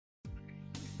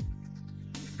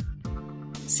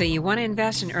So you want to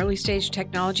invest in early stage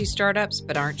technology startups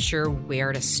but aren't sure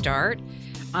where to start?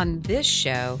 On this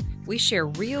show, we share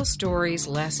real stories,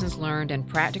 lessons learned, and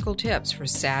practical tips for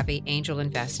savvy angel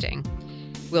investing.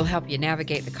 We'll help you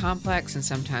navigate the complex and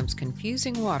sometimes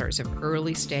confusing waters of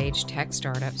early stage tech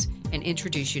startups and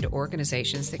introduce you to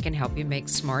organizations that can help you make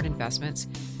smart investments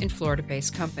in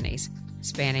Florida-based companies,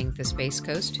 spanning the Space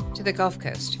Coast to the Gulf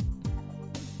Coast.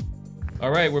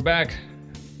 All right, we're back.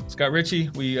 Scott Ritchie,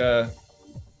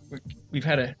 we've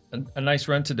had a nice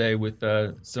run today with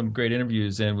some great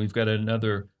interviews, and we've got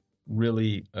another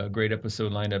really great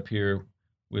episode lined up here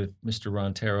with Mr.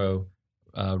 Ron Taro,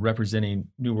 representing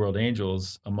New World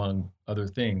Angels, among other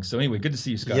things. So anyway, good to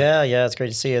see you, Scott. Yeah, it's great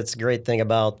to see you. It's a great thing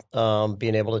about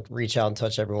being able to reach out and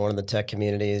touch everyone in the tech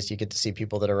community is you get to see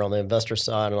people that are on the investor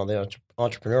side and on the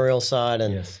entrepreneurial side.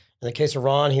 And yes. In the case of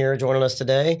Ron here joining us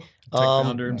today, Tech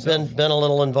founder himself. Been a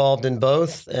little involved in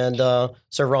both. And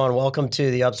so Ron, welcome to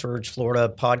the Upsurge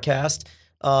Florida podcast.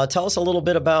 Tell us a little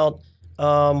bit about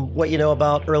what you know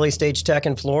about early stage tech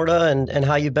in Florida and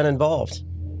how you've been involved.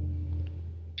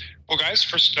 Well, guys,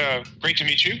 first, great to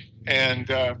meet you, and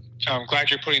I'm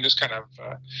glad you're putting this kind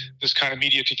of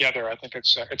media together. I think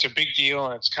it's a big deal,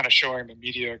 and it's kind of showing the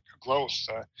media growth,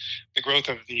 the growth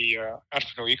of the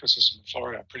entrepreneurial ecosystem in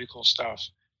Florida. Pretty cool stuff.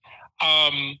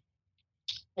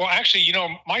 Well, actually,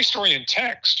 my story in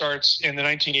tech starts in the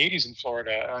 1980s in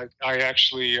Florida. I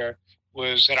actually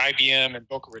was at IBM in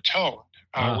Boca Raton,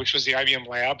 which was the IBM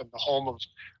lab and the home of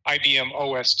IBM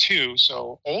OS2.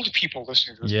 So old people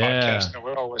listening to this podcast know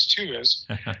what OS2 is.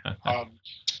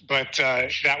 But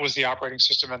that was the operating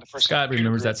system and the first. Scott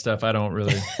remembers that stuff. I don't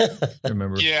really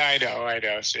remember. Yeah, I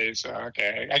know. See, so,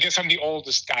 okay. I guess I'm the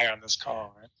oldest guy on this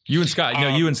call. Right? You and Scott.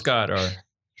 You and Scott are.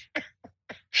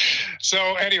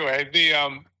 So anyway, we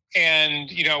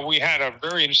had a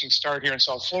very interesting start here in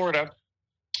South Florida,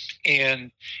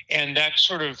 and that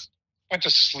sort of went to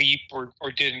sleep or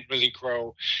didn't really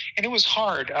grow, and it was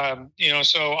hard.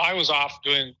 So I was off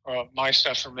doing my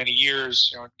stuff for many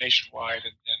years, nationwide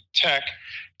and tech.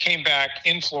 Came back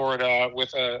in Florida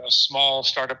with a small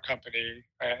startup company,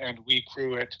 and we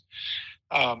grew it.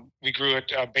 We grew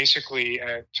it basically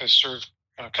to serve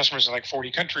customers in like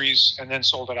 40 countries, and then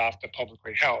sold it off to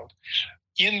publicly held.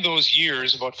 In those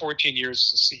years, about 14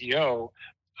 years as a CEO,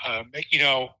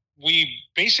 we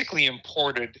basically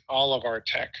imported all of our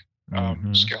tech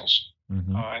skills.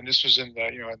 Mm-hmm. And this was in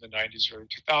the 90s, early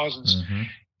 2000s. Mm-hmm.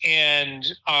 And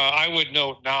I would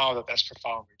note now that that's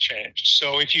profoundly changed.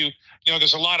 So if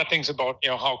there's a lot of things about,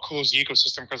 how cool is the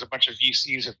ecosystem because a bunch of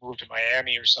VCs have moved to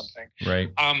Miami or something. Right.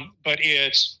 But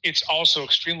it's also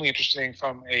extremely interesting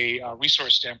from a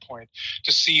resource standpoint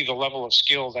to see the level of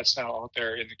skill that's now out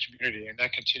there in the community, and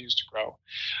that continues to grow.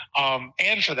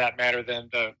 And for that matter, then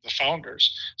the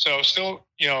founders. So still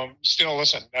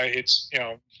listen,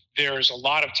 there's a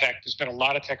lot of tech. There's been a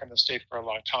lot of tech in the state for a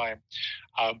long time.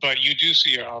 But you do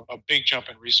see a big jump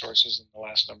in resources in the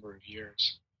last number of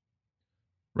years.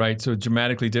 Right. So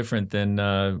dramatically different than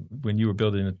when you were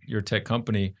building your tech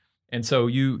company. And so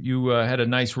you had a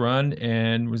nice run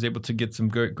and was able to get some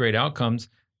great outcomes.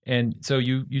 And so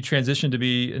you transitioned to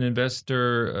be an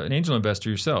angel investor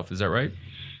yourself. Is that right?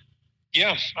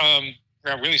 Yeah.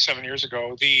 Really 7 years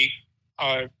ago.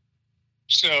 I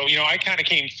kind of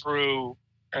came through,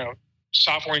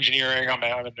 software engineering. I'm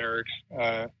a nerd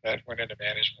that went into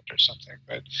management or something,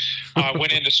 but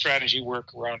went into strategy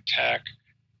work around tech,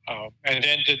 and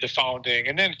then did the founding,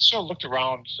 and then sort of looked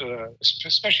around,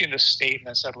 especially in the state, and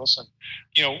I said, listen,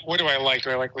 what do I like? Do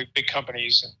I like big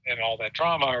companies and all that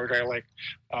drama, or do I like,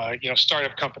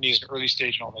 startup companies and early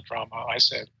stage and all that drama? I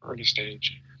said early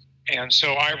stage. And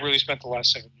so I really spent the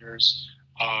last 7 years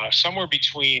somewhere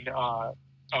between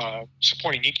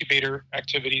supporting incubator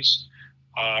activities,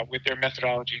 with their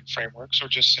methodology and frameworks, or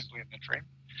just simply mentoring,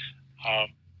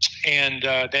 and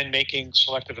then making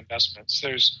selective investments.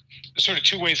 There's sort of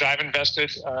two ways I've invested.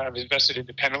 I've invested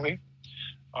independently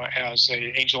as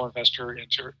an angel investor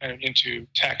into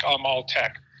tech. I'm all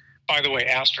tech. By the way,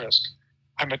 asterisk,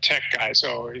 I'm a tech guy.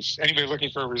 So if anybody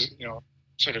looking for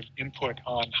sort of input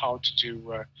on how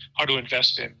to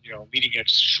invest in leading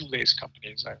edge shoelace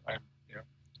companies, I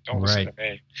don't listen to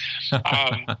me.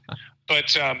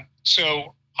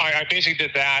 So I basically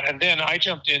did that, and then I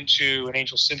jumped into an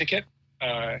angel syndicate,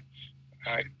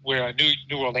 where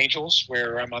New World Angels,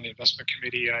 where I'm on the investment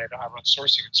committee. I run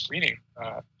sourcing and screening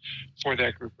for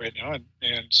that group right now,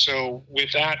 and so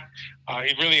with that,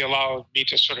 it really allowed me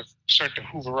to sort of start to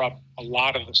hoover up a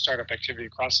lot of the startup activity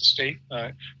across the state.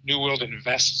 New World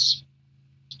invests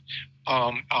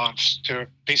to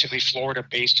basically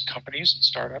Florida-based companies and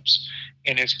startups,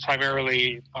 and it's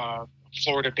primarily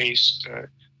Florida-based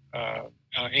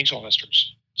angel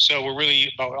investors. So we're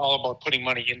really all about putting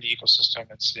money in the ecosystem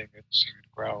and seeing it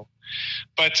grow.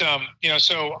 But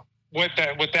so what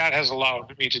that has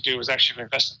allowed me to do is actually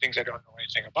invest in things I don't know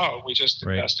anything about. We just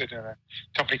invested in a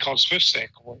company called SwiftSync,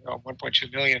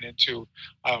 $1.2 million into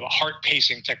heart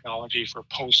pacing technology for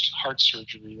post-heart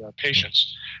surgery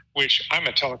patients, which I'm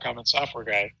a telecom and software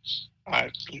guy.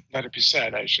 Let it be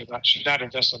said, I should not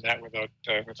invest in that without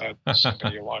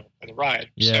somebody along for the ride.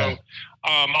 Yeah. So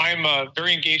I'm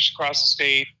very engaged across the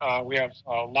state. We have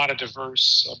a lot of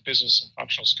diverse business and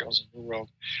functional skills in New World.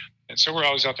 And so we're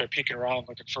always out there peeking around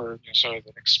looking for sort of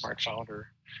the next smart founder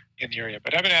in the area.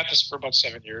 But I've been at this for about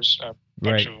 7 years, a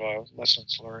bunch of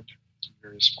lessons learned in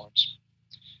various forms.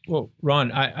 Well,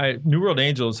 Ron, New World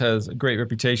Angels has a great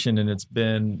reputation, and it's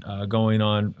been going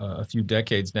on a few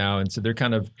decades now. And so they're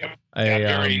kind of a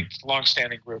very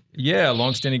long-standing group. Yeah,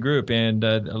 long-standing group, and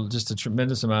just a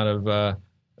tremendous amount of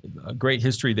great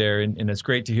history there. And it's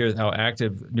great to hear how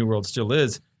active New World still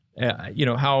is.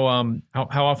 How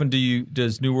often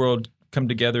does New World come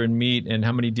together and meet, and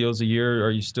how many deals a year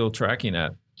are you still tracking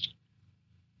at?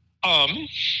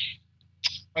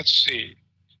 Let's see.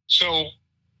 So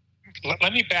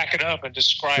let me back it up and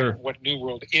describe what New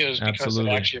World is, because it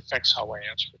actually affects how I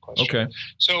answer the question. Okay.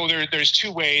 So there's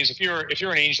two ways. If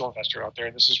you're an angel investor out there,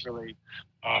 and this is really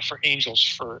for angels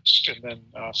first and then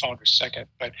founders second.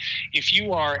 But if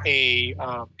you are a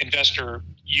investor,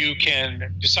 you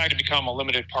can decide to become a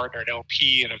limited partner, an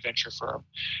LP in a venture firm.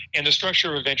 And the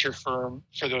structure of a venture firm,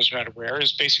 for those who are not aware,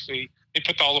 is basically they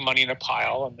put all the money in a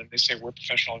pile, and then they say, we're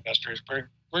professional investors. We're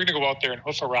going to go out there and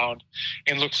hoof around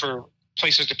and look for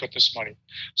places to put this money.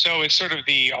 So it's sort of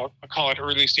I'll call it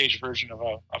early stage version of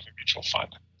a mutual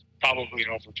fund. Probably an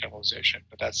overgeneralization,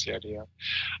 but that's the idea.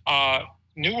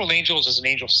 New World Angels is an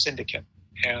angel syndicate.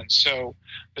 And so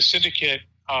the syndicate,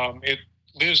 it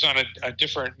lives on a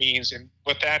different means. And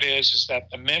what that is that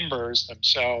the members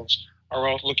themselves are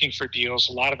out looking for deals.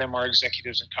 A lot of them are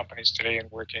executives in companies today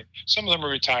and working. Some of them are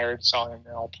retired, selling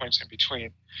at all points in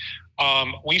between.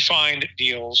 We find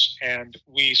deals, and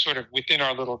we sort of, within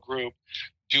our little group,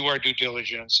 do our due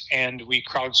diligence, and we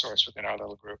crowdsource within our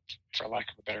little group, for lack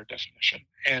of a better definition.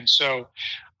 And so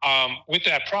with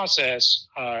that process,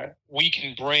 we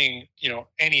can bring,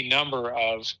 any number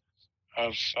of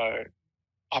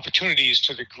opportunities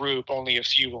to the group. Only a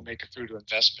few will make it through to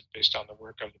investment based on the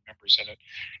work of the members in it.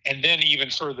 And then even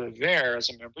further there, as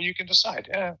a member, you can decide,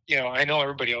 I know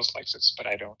everybody else likes it, but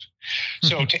I don't.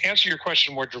 So to answer your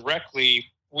question more directly,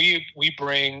 we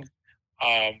bring,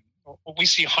 we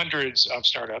see hundreds of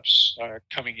startups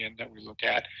coming in that we look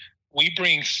at. We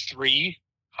bring 3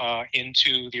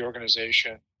 into the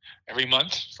organization every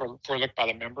month for a look by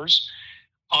the members.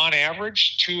 On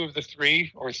average, 2 of the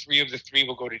 3 or 3 of the 3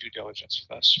 will go to due diligence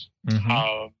with us.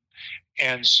 Mm-hmm.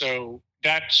 And so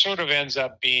that sort of ends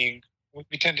up being,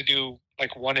 we tend to do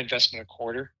like 1 investment a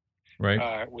quarter.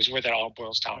 Right. Was where that all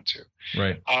boils down to.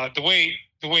 Right. The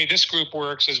way this group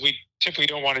works is we typically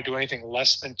don't want to do anything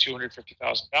less than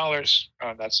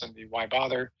 $250,000. That's in the why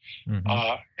bother.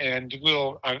 Mm-hmm. And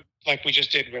we'll, like we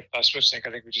just did with SwiftSync,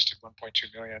 I think we just did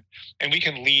 1.2 million, and we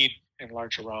can lead in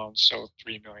larger rounds. So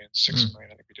 3 million, 6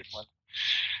 million, I think we did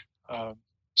 1.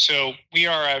 So we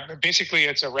are basically,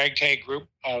 it's a ragtag group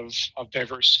of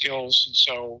diverse skills. And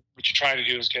so what you try to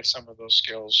do is get some of those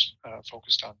skills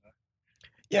focused on the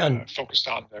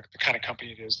kind of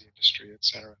company it is, the industry, et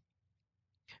cetera.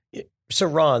 So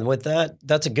Ron, with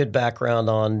that's a good background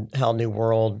on how New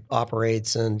World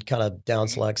operates and kind of down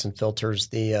selects and filters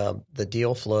the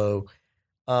deal flow.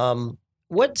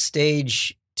 What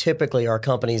stage typically are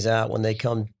companies at when they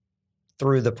come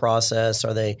through the process?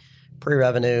 Are they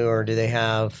pre-revenue, or do they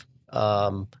have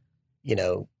a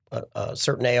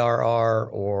certain ARR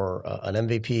or an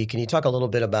MVP? Can you talk a little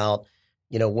bit about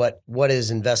what is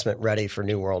investment ready for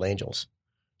New World Angels?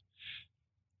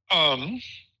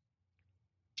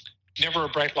 Never a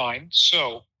bright line.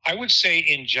 So I would say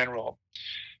in general,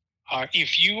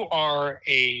 if you are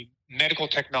a medical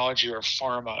technology or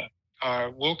pharma,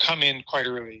 we'll come in quite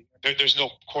early. There's no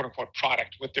quote unquote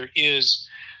product. What there is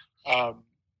a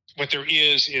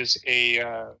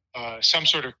some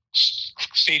sort of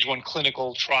stage 1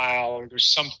 clinical trial, or there's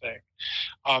something.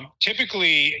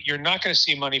 Typically, you're not going to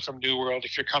see money from New World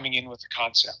if you're coming in with a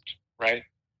concept, right?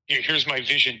 Here's my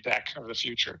vision deck of the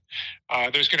future.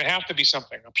 There's going to have to be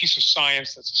something, a piece of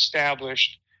science that's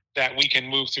established that we can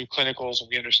move through clinicals, and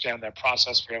we understand that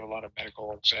process. We have a lot of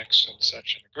medical execs and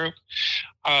such in the group.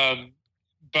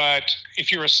 But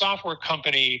if you're a software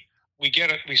company, we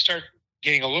start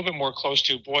getting a little bit more close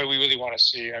to, we really want to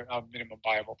see a minimum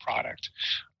viable product,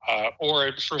 or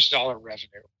a first dollar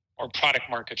revenue, or product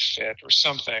market fit or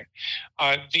something.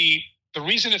 The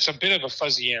reason it's a bit of a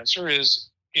fuzzy answer is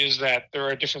that there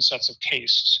are different sets of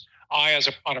tastes. I,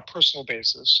 on a personal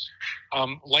basis,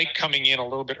 like coming in a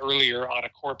little bit earlier on a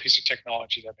core piece of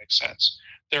technology that makes sense.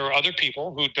 There are other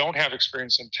people who don't have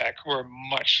experience in tech who are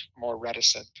much more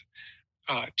reticent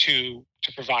to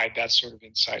provide that sort of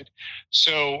insight.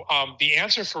 So the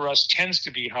answer for us tends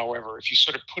to be, however, if you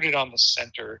sort of put it on the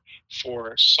center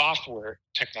for software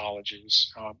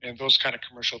technologies and those kind of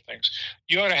commercial things,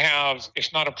 you ought to have,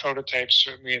 if not a prototype,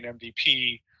 certainly an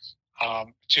MVP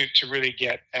to really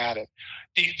get at it.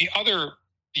 The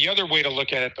other way to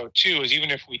look at it, though, too, is even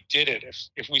if we did it,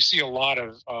 if we see a lot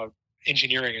of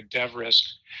engineering and dev risk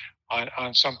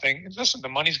on something, listen, the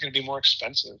money's going to be more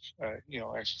expensive,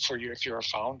 for you if you're a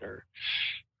founder.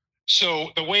 So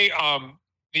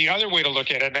the other way to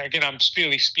look at it, and again, I'm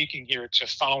really speaking here to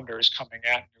founders coming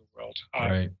at New World.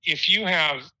 Right. If you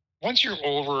once you're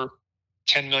over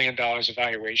 $10 million of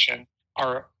valuation,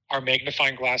 our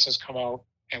magnifying glasses come out,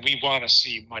 and we want to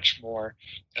see much more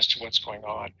as to what's going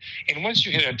on. And once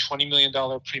you hit a $20 million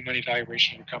pre-money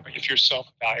valuation of your company, if you're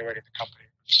self-valuing the company,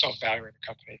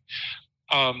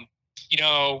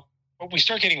 we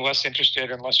start getting less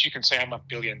interested unless you can say I'm a $1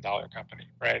 billion company,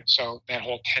 right? So that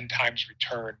whole 10 times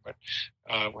return,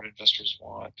 what investors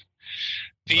want.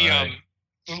 Right.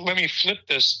 Let me flip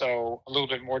this, though, a little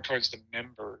bit more towards the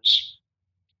members.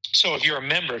 So if you're a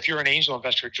member, if you're an angel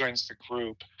investor who joins the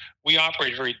group, we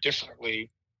operate very differently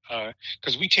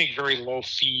because we take very low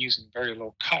fees and very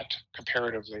low cut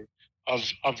comparatively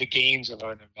of the gains of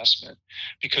an investment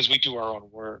because we do our own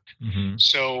work. Mm-hmm.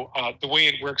 So the way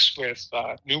it works with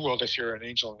New World, if you're an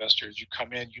angel investor, is you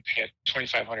come in, you pay a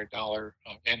 $2,500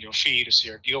 annual fee to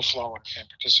see our deal flow and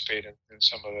participate in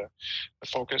some of the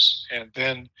focus. And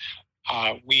then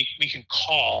we can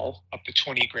call up to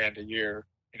 $20,000 a year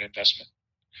in investment.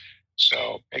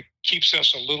 So it keeps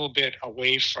us a little bit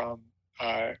away from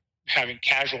having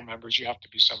casual members. You have to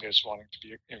be somebody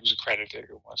who's accredited,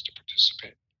 who wants to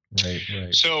participate.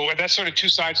 Right. So that's sort of two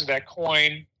sides of that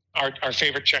coin. Our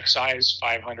favorite check size,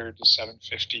 500 to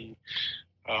 750,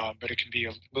 but it can be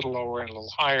a little lower and a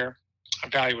little higher.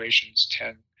 Valuations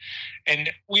 10.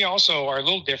 And we also are a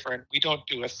little different. We don't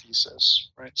do a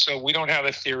thesis, right? So we don't have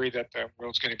a theory that the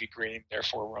world's going to be green,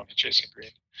 therefore we're only chasing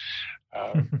green.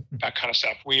 That kind of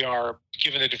stuff. We are,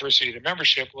 given the diversity of the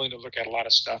membership, willing to look at a lot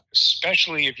of stuff,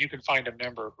 especially if you can find a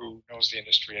member who knows the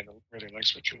industry and really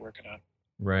likes what you're working on.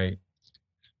 Right.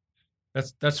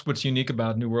 That's what's unique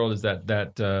about New World is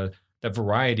that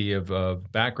variety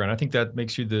of background. I think that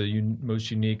makes you the most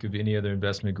unique of any other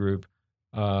investment group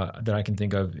that I can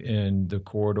think of in the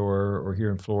corridor or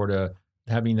here in Florida.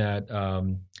 Having that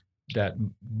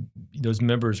those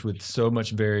members with so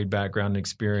much varied background and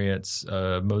experience,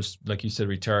 most, like you said,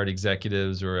 retired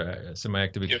executives or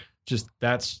semi-active. Yep.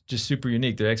 That's just super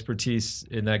unique. The expertise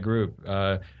in that group.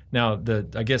 Now,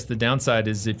 I guess the downside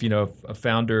is if a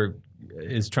founder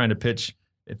is trying to pitch,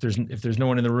 if there's no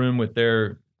one in the room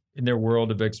in their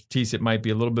world of expertise, it might be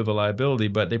a little bit of a liability.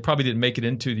 But they probably didn't make it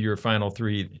into your final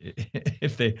three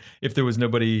if there was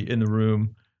nobody in the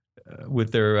room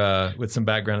with some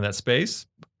background in that space.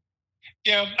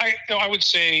 Yeah, I would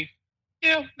say,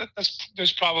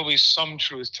 there's probably some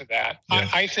truth to that. Yeah.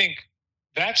 I think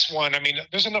that's one. I mean,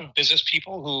 there's enough business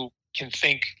people who can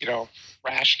think,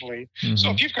 rationally. Mm-hmm.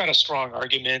 So if you've got a strong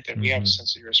argument and we have a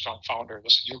sense that you're a strong founder,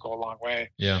 listen, you'll go a long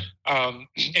way. Yeah. And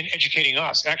educating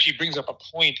us actually brings up a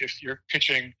point if you're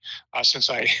pitching, since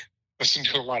I listen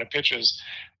to a lot of pitches,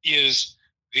 is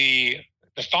the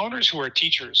founders who are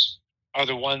teachers are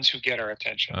the ones who get our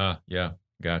attention. Yeah.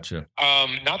 Gotcha.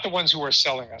 Not the ones who are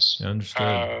selling us.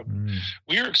 Understood.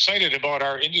 We are excited about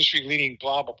our industry-leading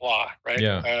blah, blah, blah, right?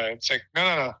 Yeah. It's like,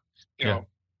 no.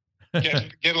 Get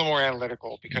a little more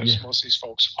analytical because most of these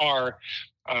folks are,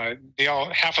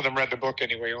 half of them read the book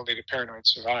anyway, Only the Paranoid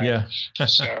Survive. Yeah.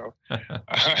 So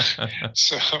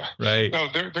right. No,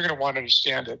 they're going to want to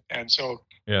understand it. And so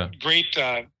great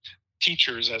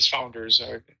teachers as founders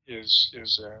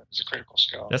is a critical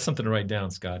skill. That's something to write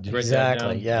down, Scott. Did you write exactly.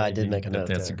 that down? Yeah, I did make a note.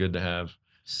 That's good to have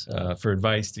for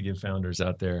advice to give founders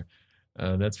out there.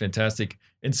 That's fantastic.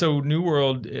 And so New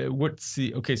World,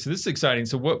 so this is exciting.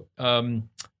 So what,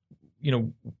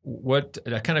 what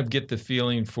I kind of get the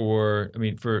feeling for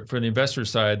the investor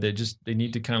side, they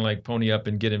need to kind of like pony up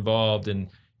and get involved. And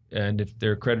if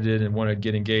they're accredited and want to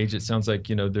get engaged, it sounds like,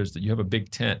 you have a big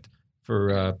tent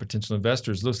for potential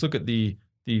investors. Let's look at the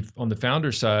on the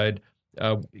founder side,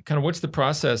 kind of what's the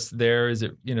process there? Is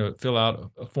it, fill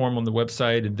out a form on the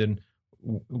website and then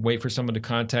wait for someone to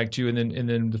contact you? And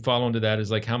then the follow-on to that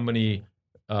is like, how many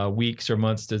weeks or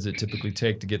months does it typically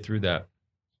take to get through that?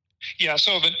 Yeah.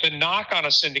 So the knock on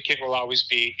a syndicate will always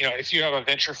be, if you have a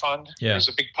venture fund, there's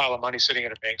a big pile of money sitting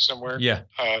in a bank somewhere. Yeah.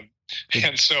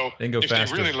 And so if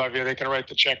faster. they really love you, they can write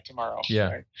the check tomorrow.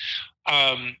 Yeah.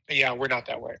 Right? Yeah, we're not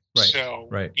that way. Right. So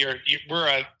we're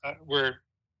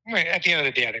at the end of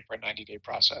the day, I think we're a 90-day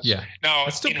process. Yeah. Now,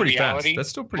 that's still in pretty reality, fast. That's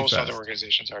still pretty most fast. other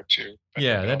organizations are too. But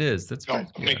that is. That's don't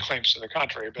make claims to the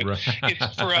contrary. But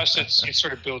for us, it's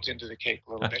sort of built into the cake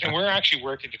a little bit. And we're actually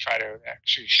working to try to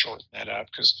actually shorten that up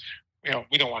because,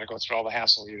 we don't want to go through all the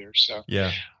hassle either. So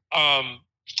yeah.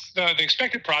 The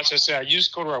expected process, you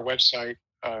just go to our website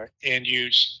and you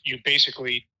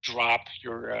basically drop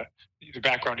the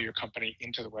background of your company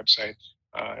into the website,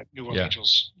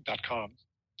 newworldangels.com.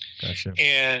 Gotcha.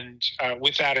 And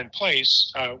with that in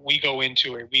place, we go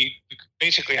into we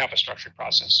basically have a structured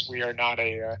process. We are not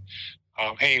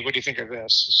hey, what do you think of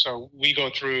this? So we go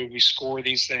through, we score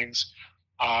these things.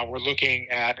 We're looking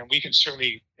at, and we can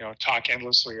certainly, talk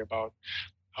endlessly about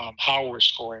how we're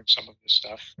scoring some of this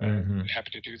stuff. I'm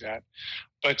happy to do that.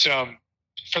 But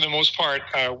for the most part,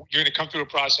 you're going to come through a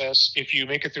process. If you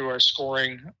make it through our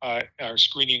scoring, our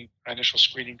initial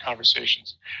screening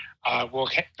conversations, we'll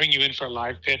bring you in for a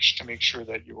live pitch to make sure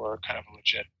that you are kind of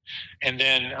legit. And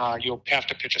then you'll have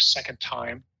to pitch a second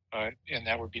time, and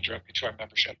that would be directly to our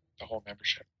membership, the whole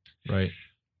membership. Right.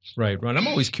 Right, Ron. I'm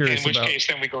always curious about... In which case,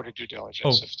 then we go to due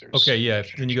diligence. Okay, yeah.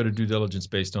 Then you go to due diligence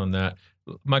based on that.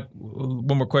 One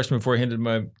more question before I hand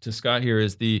it to Scott here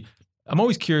is I'm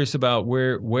always curious about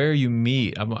where you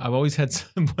meet. I've always had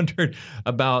wondered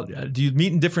about, do you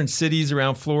meet in different cities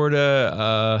around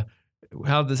Florida?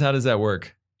 How does that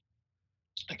work?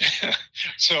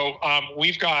 So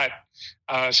we've got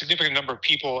a significant number of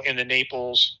people in the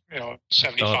Naples,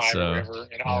 75 or whatever,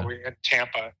 and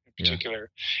Tampa in particular,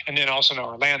 and then also in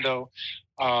Orlando,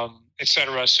 et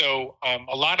cetera. So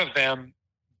a lot of them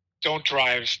don't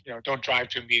drive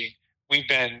to a meeting. We've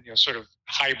been, sort of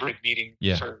hybrid meeting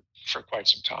for quite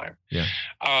some time. Yeah.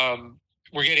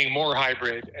 We're getting more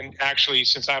hybrid, and actually,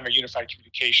 since I'm a unified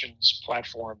communications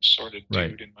platform sort of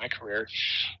dude in my career,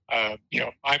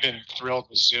 I've been thrilled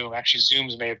with Zoom. Actually,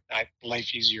 Zoom's made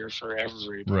life easier for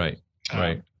everybody.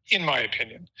 Right. In my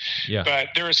opinion. Yeah. But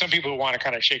there are some people who want to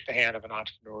kind of shake the hand of an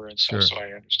entrepreneur and stuff, so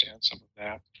I understand some of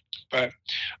that. But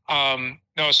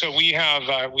no, so we have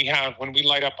when we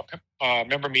light up a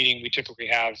member meeting, we typically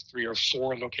have 3 or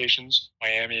 4 locations,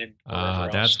 Miami and wherever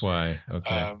else. That's why.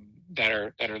 Okay. That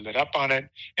are lit up on it,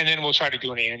 and then we'll try to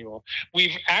do an annual.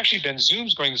 We've actually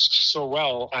Zoom's going so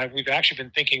well. We've actually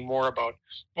been thinking more about,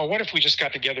 well, what if we just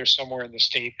got together somewhere in the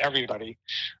state, everybody,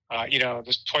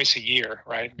 just twice a year,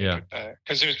 right? Yeah.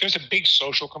 Because there's a big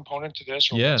social component to this,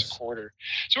 or once a quarter.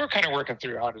 So we're kind of working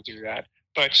through how to do that.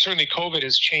 But certainly COVID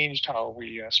has changed how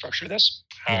we structure this.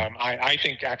 I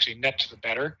think actually net to the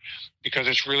better, because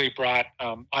it's really brought,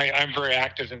 I'm very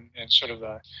active in sort of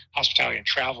the hospitality and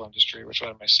travel industry, which is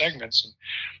one of my segments. And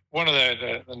one of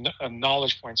the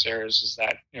knowledge points there is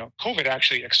that, COVID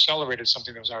actually accelerated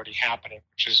something that was already happening,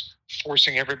 which is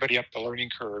forcing everybody up the learning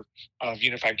curve of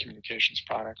unified communications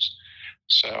products.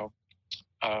 So,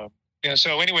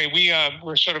 so anyway,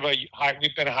 we're sort of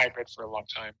we've been a hybrid for a long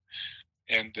time.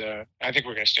 And I think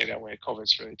we're going to stay that way.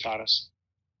 COVID's really taught us.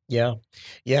 Yeah.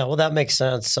 Well, that makes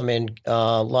sense. I mean,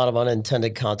 a lot of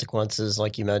unintended consequences,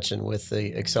 like you mentioned, with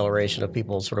the acceleration of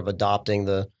people sort of adopting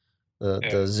the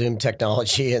Zoom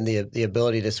technology and the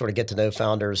ability to sort of get to know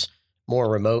founders more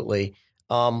remotely.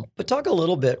 But talk a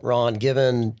little bit, Ron,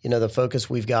 given the focus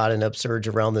we've got in Upsurge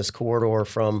around this corridor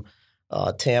from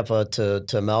Tampa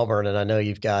to Melbourne, and I know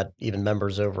you've got even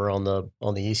members over on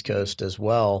the East Coast as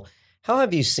well. How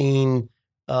have you seen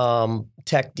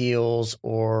tech deals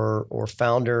or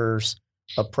founders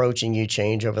approaching you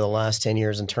change over the last 10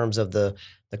 years in terms of the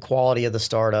quality of the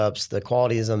startups, the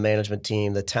quality of the management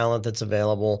team, the talent that's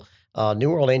available? New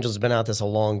World Angels has been at this a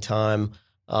long time.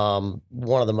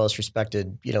 One of the most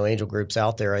respected, angel groups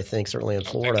out there, I think, certainly in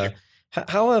Florida.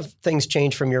 How have things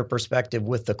changed from your perspective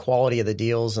with the quality of the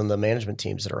deals and the management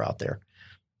teams that are out there?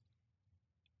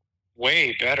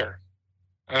 Way better.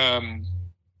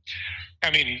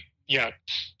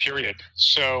 Period.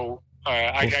 So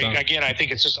I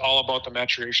think it's just all about the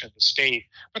maturation of the state.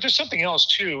 But there's something else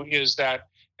too, is that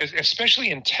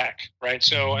especially in tech, right?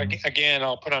 So again,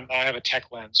 I have a tech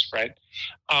lens, right?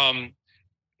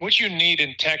 What you need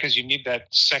in tech is you need that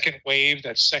second wave,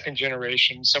 that second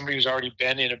generation, somebody who's already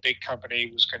been in a big company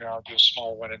who's going to do a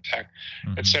small one in tech,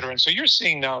 et cetera. And so you're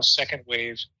seeing now second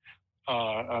wave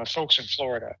folks in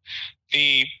Florida.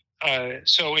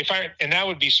 So and that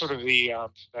would be sort of the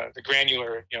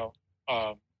granular,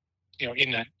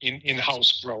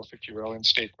 in-house growth, if you will, in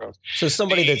state growth. So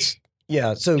somebody that's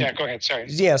Yeah. So yeah, go ahead. Sorry.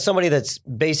 yeah, somebody that's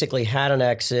basically had an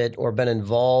exit or been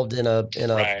involved in a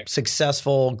Right.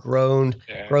 successful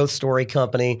growth story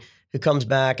company who comes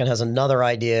back and has another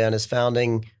idea and is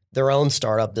founding their own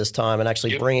startup this time and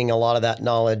actually bringing a lot of that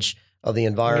knowledge of the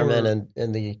environment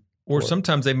and the. Or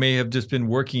sometimes they may have just been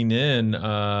working in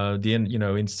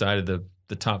inside of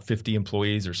the top 50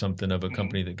 employees or something of a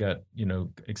company that got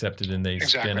accepted and they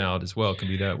spin out as well. It can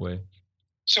be that way.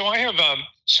 So I have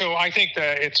so I think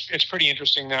that it's pretty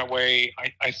interesting that way.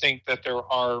 I think that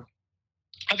the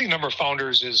number of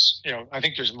founders is, I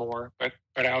think there's more, but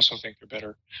I also think they're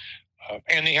better,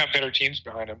 and they have better teams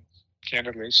behind them,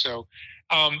 candidly. So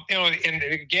and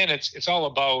again, it's all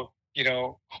about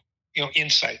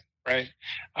insight, right?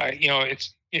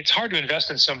 It's hard to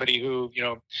invest in somebody who,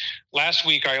 last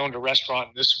week I owned a restaurant,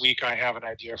 and this week I have an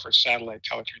idea for satellite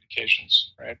telecommunications,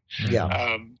 right?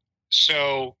 Yeah.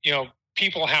 So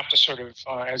people have to sort of,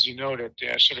 as you noted,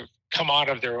 sort of come out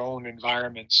of their own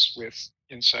environments with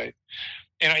insight.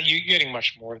 And you're getting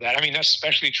much more of that. I mean, that's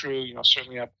especially true,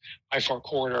 certainly up I-4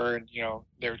 corridor and,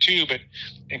 there too, but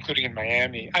including in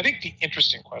Miami. I think the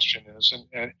interesting question is,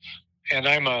 and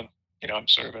I'm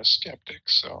sort of a skeptic,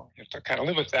 so you have to kind of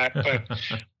live with that. But,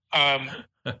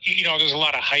 there's a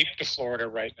lot of hype to Florida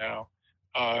right now.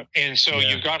 And so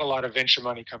you've got a lot of venture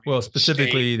money coming. Well,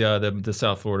 specifically the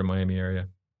South Florida, Miami area.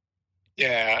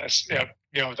 Yeah.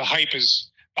 The hype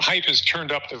is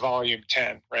turned up to volume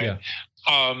 10, right?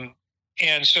 Yeah.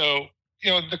 And so,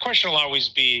 the question will always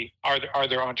be, are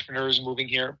there entrepreneurs moving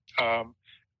here,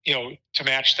 to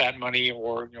match that money,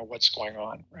 or, what's going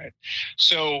on, right?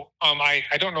 So I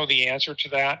don't know the answer to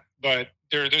that, but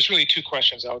there's really two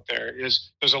questions out there.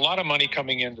 There's a lot of money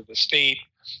coming into the state.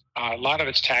 A lot of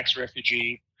it's tax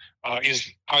refugee. Are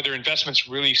their investments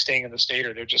really staying in the state,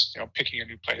 or they're just, picking a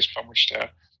new place from which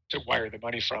to wire the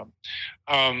money from?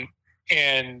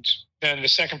 And then the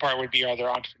second part would be, are there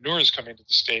entrepreneurs coming to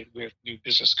the state with new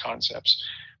business concepts?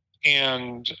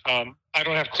 And I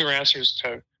don't have clear answers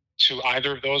to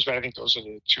either of those, but I think those are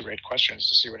the two great questions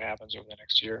to see what happens over the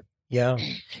next year. Yeah.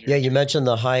 Yeah. You mentioned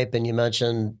the hype and you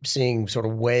mentioned seeing sort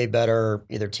of way better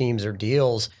either teams or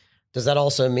deals. Does that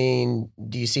also mean,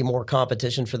 do you see more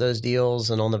competition for those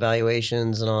deals and on the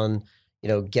valuations and on,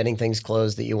 getting things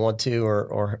closed that you want to,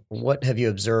 or what have you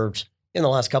observed in the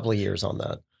last couple of years on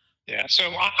that? Yeah,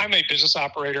 so I'm a business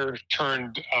operator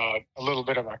turned a little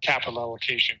bit of a capital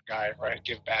allocation guy, right?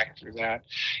 Give back through that.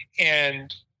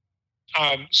 And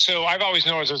so I've always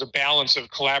noticed there's a balance of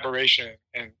collaboration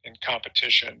and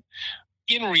competition.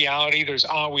 In reality, there's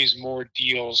always more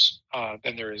deals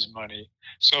than there is money.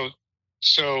 So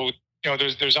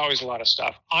there's always a lot of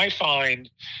stuff. I find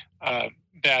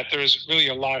that there's really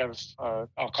a lot of,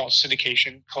 I'll call it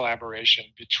syndication collaboration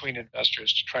between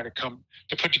investors to try to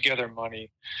put together money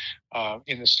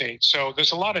in the state. So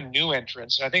there's a lot of new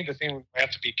entrants. And I think the thing we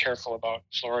have to be careful about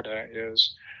in Florida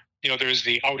is, there's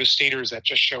the out-of-staters that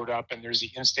just showed up, and there's the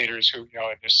in-staters who,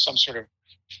 there's some sort of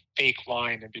fake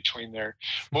line in between there.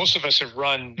 Most of us have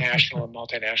run national and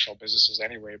multinational businesses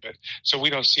anyway, but so we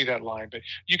don't see that line. But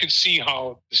you can see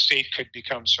how the state could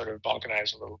become sort of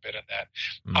balkanized a little bit in that.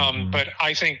 Mm-hmm. But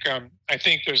I think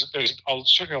there's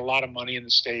certainly a lot of money in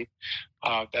the state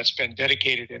that's been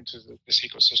dedicated into this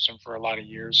ecosystem for a lot of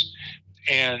years.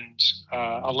 And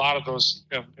a lot of those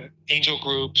angel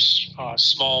groups,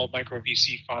 small micro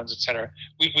VC funds, et cetera,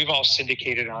 we've all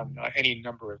syndicated on any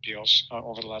number of deals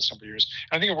over the last number of years.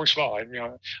 I think it works well.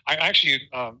 I actually,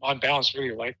 on balance,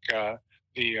 really like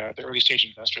the early stage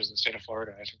investors in the state of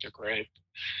Florida. I think they're great.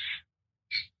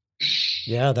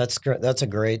 Yeah, that's great. That's a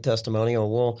great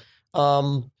testimonial.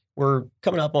 Well, we're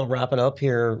coming up on wrapping up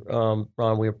here,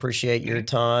 Ron. We appreciate your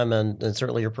time and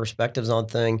certainly your perspectives on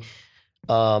things.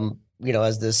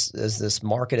 As this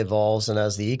market evolves and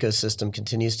as the ecosystem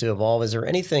continues to evolve, is there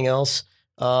anything else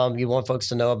you want folks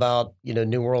to know about,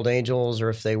 New World Angels,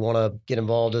 or if they want to get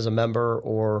involved as a member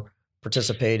or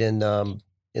participate in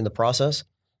the process?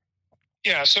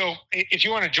 Yeah. So if you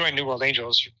want to join New World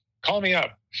Angels, call me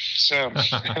up. So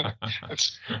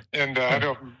and I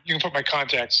don't, you can put my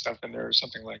contact stuff in there or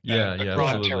something like that. Yeah,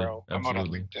 Ron Taro, I'm on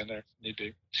LinkedIn if need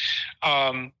be.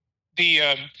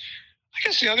 I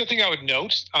guess the other thing I would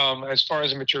note as far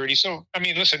as a maturity. So, I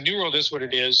mean, listen, New World is what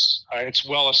it is. It's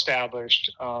well established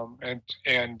and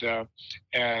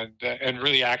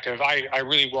really active. I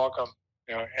really welcome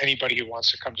anybody who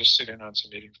wants to come just sit in on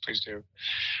some meetings. Please do.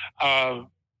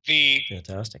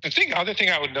 Fantastic. Other thing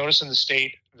I would notice in the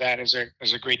state that is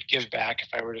a great give back if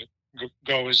I were to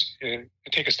go is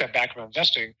take a step back from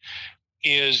investing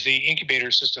is the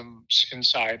incubator systems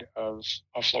inside of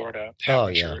Florida have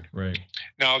matured. Yeah. Right.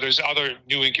 Now there's other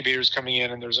new incubators coming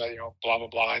in, and there's blah blah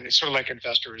blah. And it's sort of like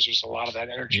investors. There's a lot of that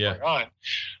energy going on.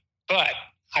 But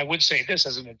I would say this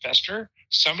as an investor,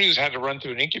 somebody who's had to run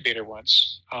through an incubator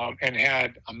once and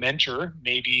had a mentor,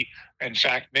 maybe, in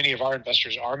fact, many of our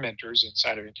investors are mentors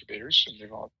inside of incubators, and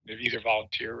they either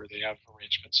volunteer or they have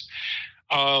arrangements.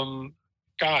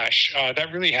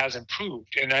 That really has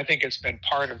improved. And I think it's been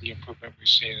part of the improvement we've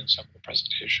seen in some of the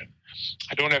presentation.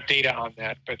 I don't have data on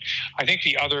that, but I think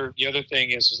the other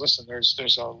thing is listen,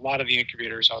 there's a lot of the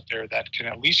incubators out there that can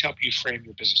at least help you frame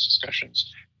your business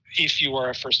discussions if you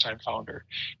are a first-time founder,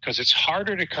 because it's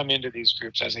harder to come into these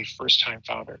groups as a first-time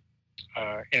founder.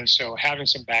 And so having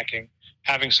some backing,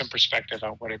 having some perspective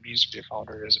on what it means to be a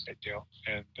founder is a big deal.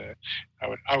 And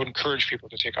I would encourage people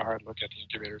to take a hard look at the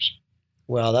incubators.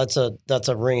 Well, that's a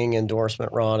ringing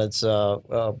endorsement, Ron. It's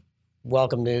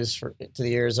welcome news to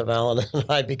the ears of Alan and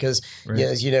I, because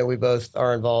as you know, we both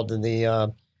are involved in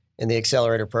the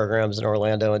accelerator programs in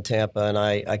Orlando and Tampa, and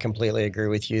I completely agree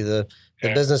with you. The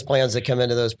business plans that come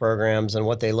into those programs and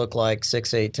what they look like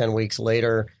 6, 8, 10 weeks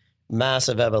later,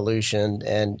 massive evolution,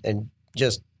 and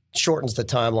just shortens the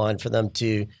timeline for them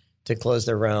to close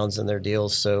their rounds and their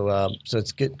deals. So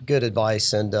it's good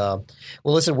advice. And well,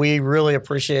 listen, we really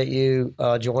appreciate you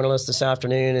joining us this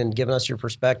afternoon and giving us your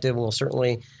perspective. We'll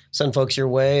certainly send folks your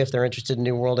way if they're interested in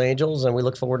New World Angels, and we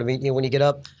look forward to meeting you when you get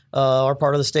up our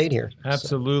part of the state here.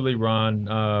 Absolutely, Ron.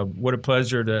 What a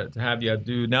pleasure to have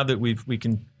you. Now that we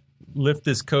can lift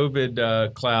this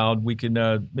COVID cloud, we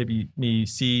can maybe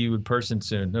see you in person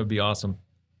soon. That would be awesome.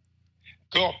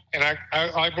 Cool. And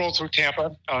I roll through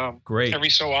Tampa great every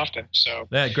so often. So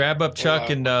grab up Chuck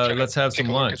and let's have some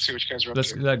lunch. See what you guys are up to.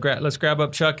 Let's grab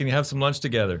up Chuck and have some lunch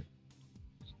together.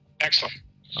 Excellent.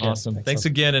 Awesome. Yeah, thanks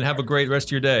again, and have a great rest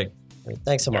of your day. Great.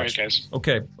 Thanks so much. All right, guys.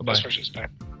 Okay. Bye-bye. Bye.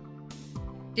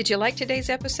 Did you like today's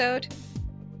episode?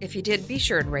 If you did, be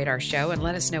sure and rate our show and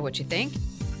let us know what you think.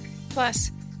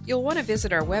 Plus, you'll want to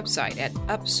visit our website at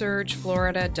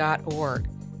upsurgeflorida.org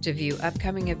to view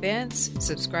upcoming events,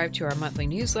 subscribe to our monthly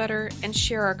newsletter, and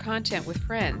share our content with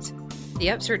friends. The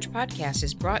Upsurge podcast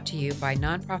is brought to you by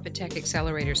Nonprofit Tech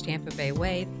Accelerators Tampa Bay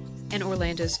Wave and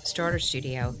Orlando's Starter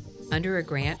Studio under a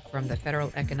grant from the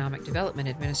Federal Economic Development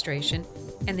Administration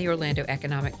and the Orlando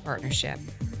Economic Partnership.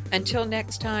 Until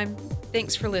next time,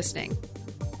 thanks for listening.